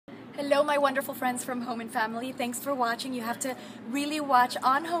Hello, my wonderful friends from Home and Family. Thanks for watching. You have to really watch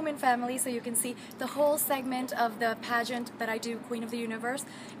on Home and Family so you can see the whole segment of the pageant that I do, Queen of the Universe,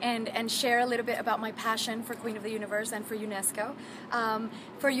 and share a little bit about my passion for Queen of the Universe and for UNESCO.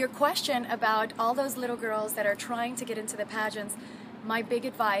 For your question about all those little girls that are trying to get into the pageants, my big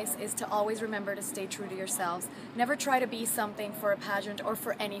advice is to always remember to stay true to yourselves. Never try to be something for a pageant or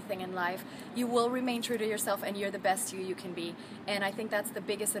for anything in life. You will remain true to yourself and you're the best you can be. And I think that's the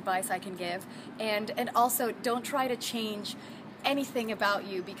biggest advice I can give. And also, don't try to change anything about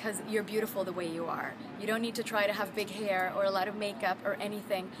you because you're beautiful the way you are. You don't need to try to have big hair or a lot of makeup or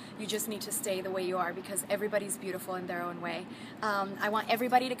anything. You just need to stay the way you are because everybody's beautiful in their own way. I want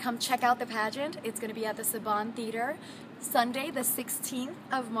everybody to come check out the pageant. It's going to be at the Saban Theater Sunday, the 16th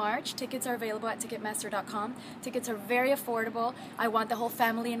of March. Tickets are available at Ticketmaster.com. Tickets are very affordable. I want the whole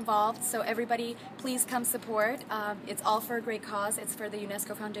family involved, so everybody please come support. It's all for a great cause. It's for the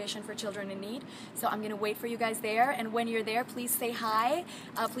UNESCO Foundation for Children in Need. So I'm going to wait for you guys there, and when you're there, please say hi.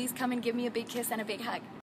 Please come and give me a big kiss and a big hug.